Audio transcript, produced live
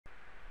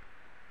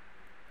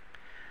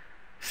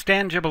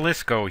Stan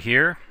Gibilisco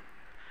here.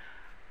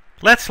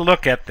 Let's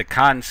look at the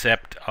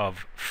concept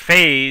of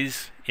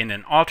phase in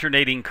an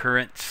alternating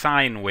current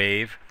sine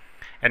wave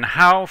and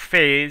how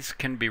phase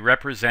can be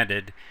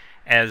represented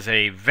as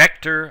a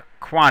vector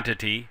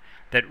quantity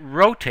that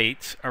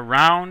rotates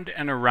around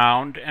and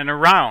around and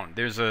around.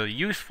 There's a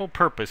useful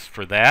purpose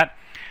for that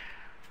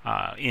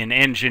in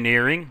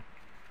engineering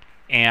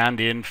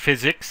and in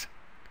physics.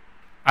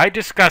 I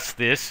discuss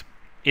this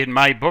in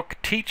my book,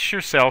 Teach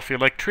Yourself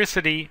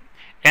Electricity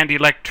and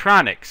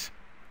Electronics.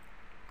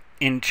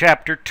 In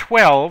chapter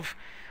 12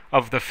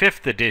 of the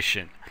 5th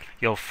edition,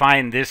 you'll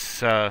find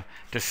this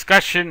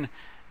discussion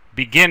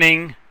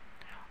beginning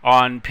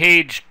on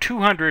page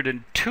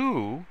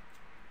 202.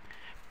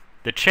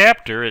 The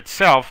chapter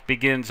itself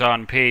begins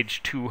on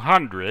page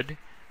 200,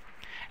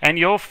 and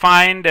you'll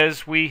find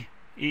as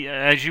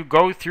you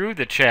go through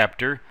the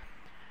chapter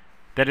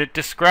that it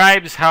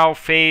describes how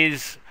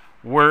phase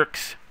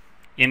works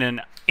in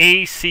an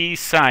AC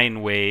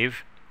sine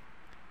wave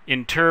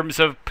in terms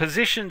of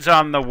positions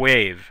on the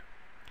wave.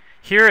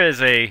 Here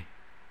is a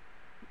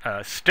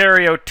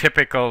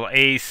stereotypical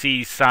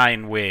AC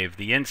sine wave.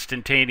 The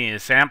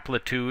instantaneous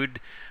amplitude,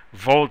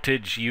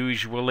 voltage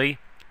usually,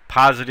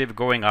 positive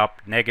going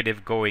up,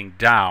 negative going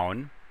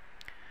down,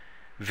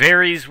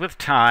 varies with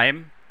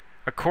time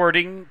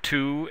according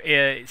to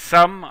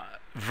some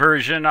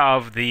version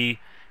of the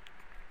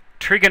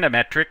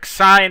trigonometric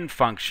sine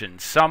function,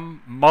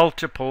 some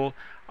multiple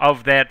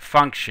of that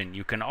function.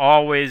 You can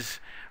always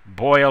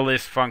boil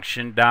this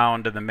function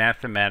down to the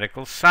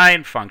mathematical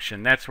sine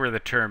function. That's where the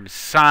term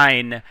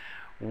sine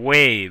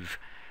wave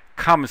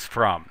comes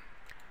from.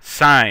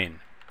 Sine,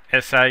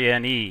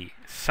 S-I-N-E,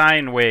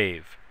 sine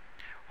wave,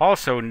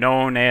 also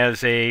known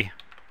as a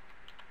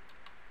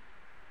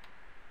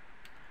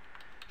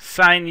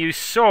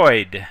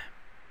sinusoid.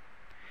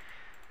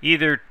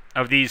 Either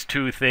of these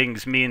two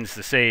things means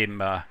the same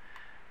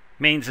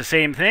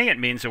thing. It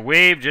means a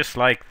wave just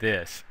like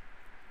this.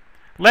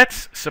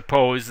 Let's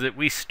suppose that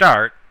we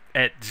start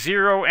at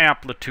zero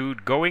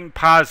amplitude going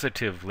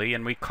positively,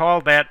 and we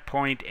call that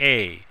point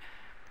A.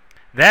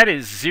 That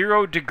is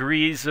 0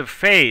 degrees of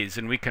phase,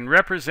 and we can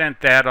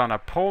represent that on a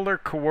polar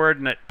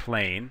coordinate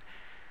plane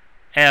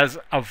as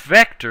a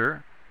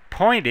vector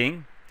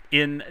pointing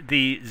in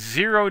the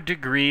 0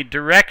 degree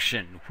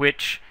direction,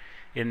 which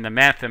in the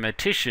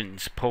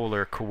mathematician's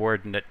polar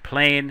coordinate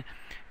plane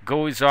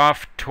goes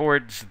off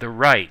towards the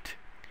right,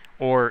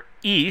 or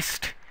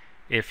east,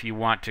 if you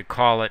want to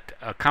call it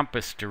a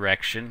compass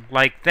direction,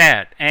 like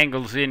that.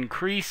 Angles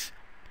increase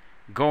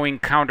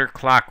going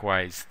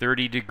counterclockwise,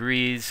 30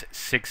 degrees,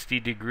 60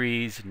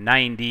 degrees,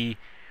 90,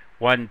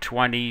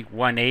 120,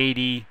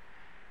 180,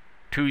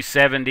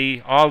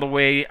 270, all the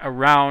way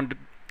around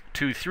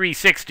to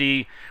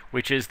 360,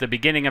 which is the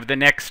beginning of the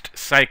next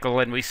cycle,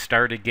 and we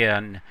start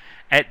again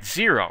at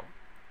 0.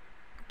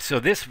 So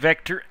this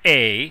vector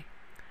A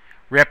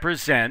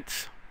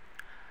represents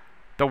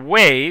the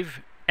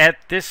wave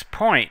at this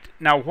point.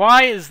 Now,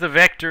 why is the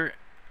vector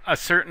a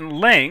certain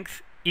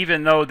length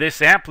even though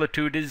this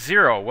amplitude is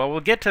 0? Well,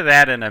 we'll get to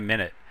that in a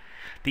minute.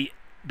 The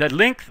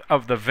length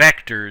of the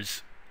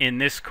vectors in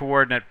this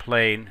coordinate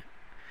plane,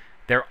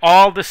 they're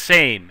all the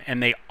same,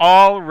 and they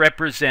all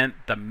represent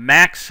the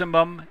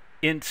maximum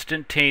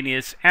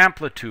instantaneous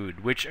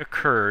amplitude, which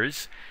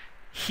occurs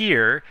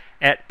here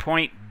at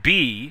point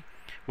B,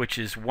 which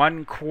is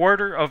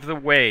 1/4 of the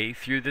way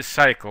through the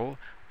cycle,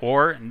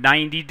 or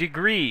 90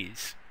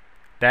 degrees.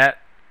 That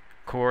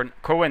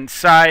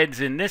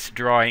coincides in this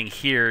drawing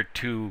here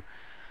to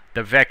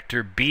the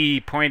vector B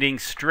pointing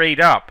straight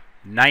up,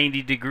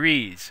 90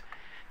 degrees.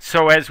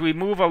 So as we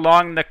move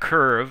along the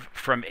curve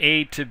from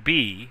A to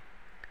B,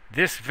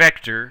 this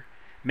vector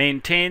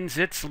maintains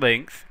its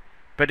length,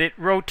 but it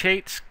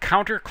rotates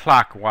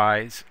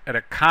counterclockwise at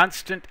a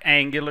constant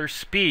angular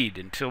speed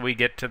until we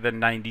get to the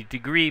 90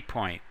 degree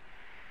point.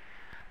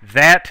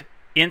 That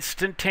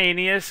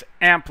instantaneous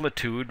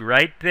amplitude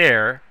right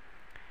there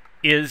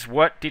is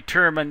what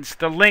determines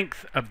the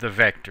length of the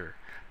vector.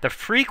 The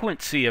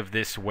frequency of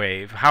this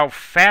wave, how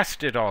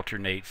fast it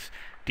alternates,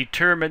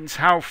 determines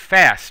how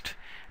fast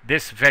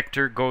this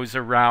vector goes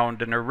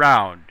around and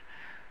around.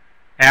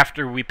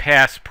 After we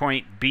pass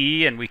point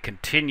B and we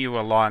continue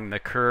along the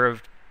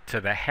curve to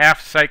the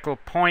half cycle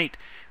point,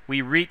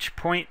 we reach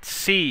point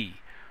C,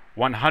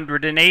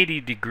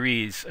 180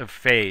 degrees of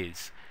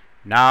phase.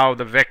 Now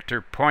the vector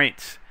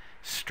points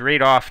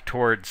straight off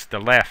towards the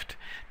left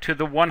to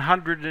the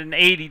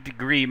 180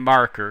 degree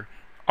marker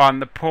on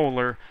the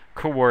polar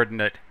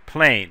coordinate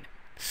plane.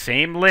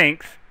 Same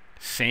length,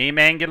 same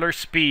angular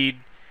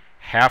speed,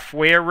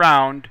 halfway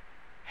around,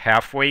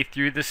 halfway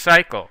through the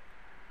cycle.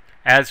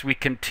 As we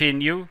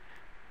continue,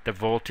 the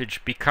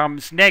voltage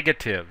becomes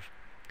negative,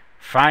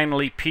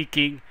 finally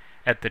peaking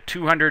at the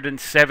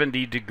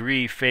 270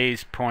 degree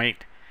phase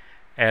point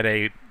at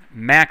a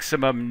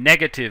maximum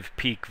negative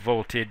peak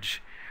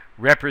voltage,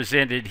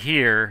 represented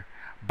here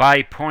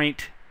by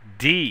point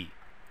D.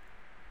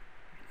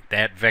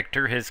 That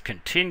vector has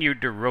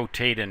continued to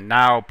rotate and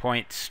now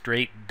points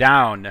straight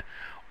down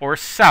or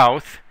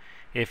south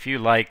if you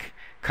like,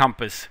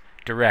 compass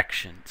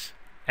directions.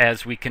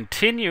 As we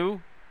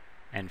continue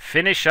and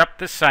finish up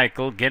the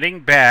cycle,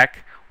 getting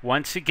back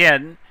once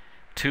again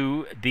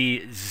to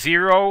the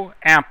zero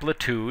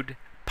amplitude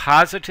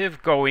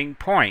positive going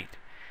point.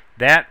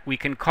 That we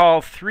can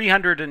call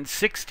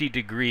 360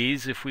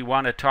 degrees if we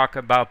want to talk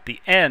about the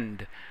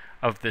end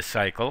of the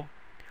cycle,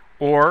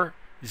 or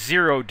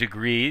 0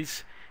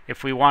 degrees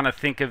if we want to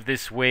think of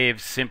this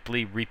wave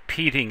simply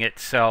repeating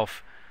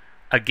itself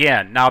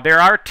again. Now there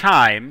are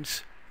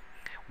times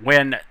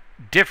when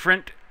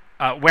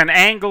when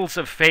angles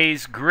of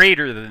phase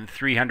greater than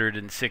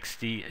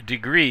 360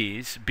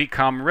 degrees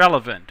become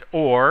relevant,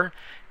 or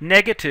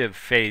negative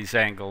phase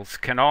angles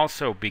can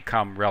also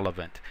become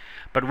relevant.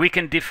 But we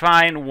can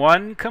define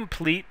one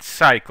complete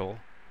cycle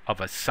of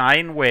a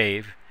sine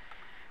wave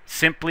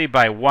simply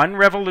by one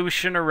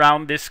revolution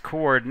around this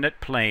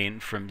coordinate plane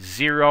from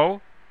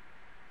 0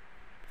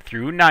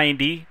 through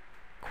 90,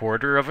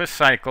 quarter of a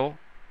cycle,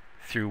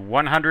 through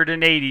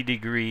 180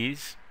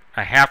 degrees,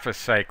 a half a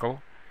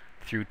cycle,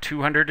 through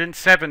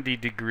 270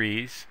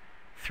 degrees,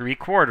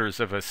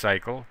 3/4 of a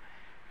cycle,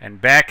 and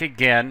back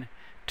again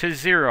to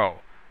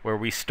 0, where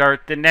we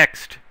start the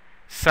next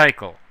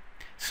cycle.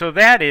 So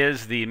that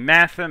is the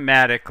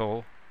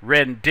mathematical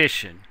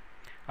rendition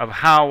of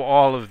how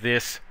all of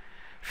this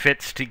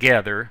fits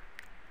together.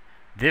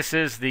 This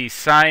is the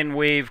sine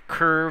wave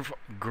curve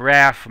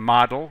graph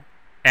model,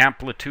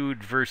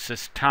 amplitude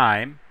versus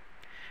time.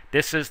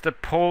 This is the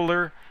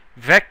polar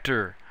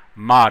vector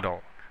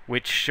model,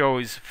 which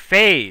shows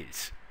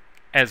phase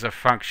as a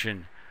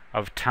function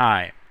of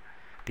time.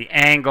 The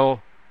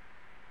angle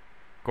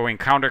going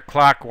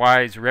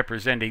counterclockwise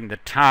representing the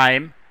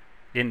time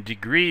in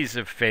degrees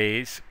of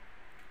phase,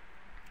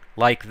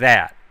 like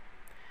that.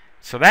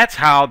 So that's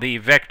how the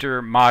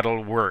vector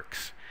model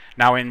works.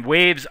 Now in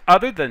waves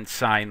other than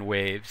sine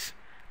waves,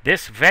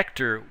 this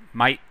vector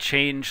might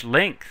change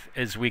length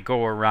as we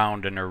go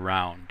around and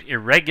around.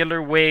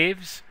 Irregular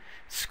waves,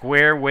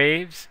 square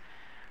waves,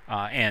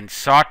 and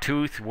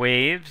sawtooth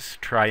waves,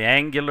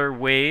 triangular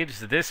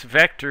waves, this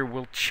vector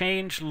will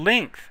change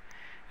length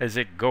as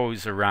it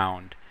goes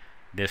around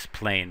this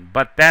plane.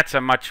 But that's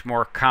a much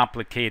more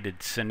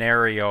complicated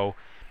scenario.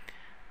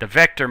 The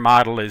vector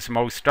model is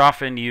most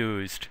often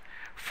used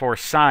for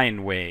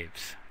sine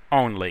waves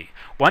only.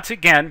 Once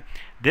again,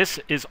 this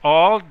is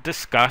all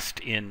discussed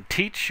in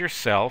Teach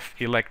Yourself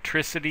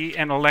Electricity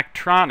and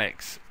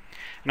Electronics.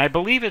 And I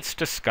believe it's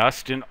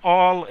discussed in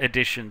all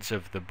editions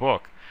of the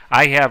book.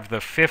 I have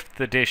the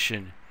 5th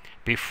edition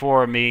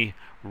before me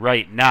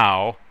right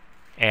now,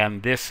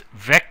 and this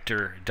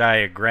vector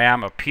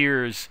diagram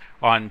appears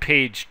on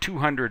page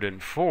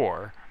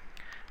 204.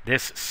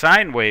 This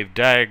sine wave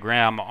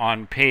diagram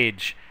on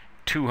page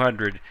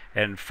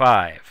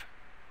 205.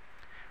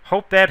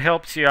 Hope that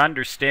helps you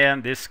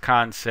understand this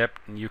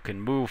concept and you can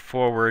move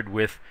forward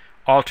with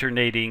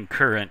alternating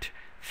current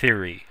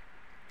theory.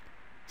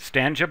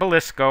 Stan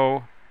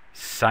Jabalisco,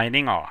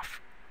 signing off.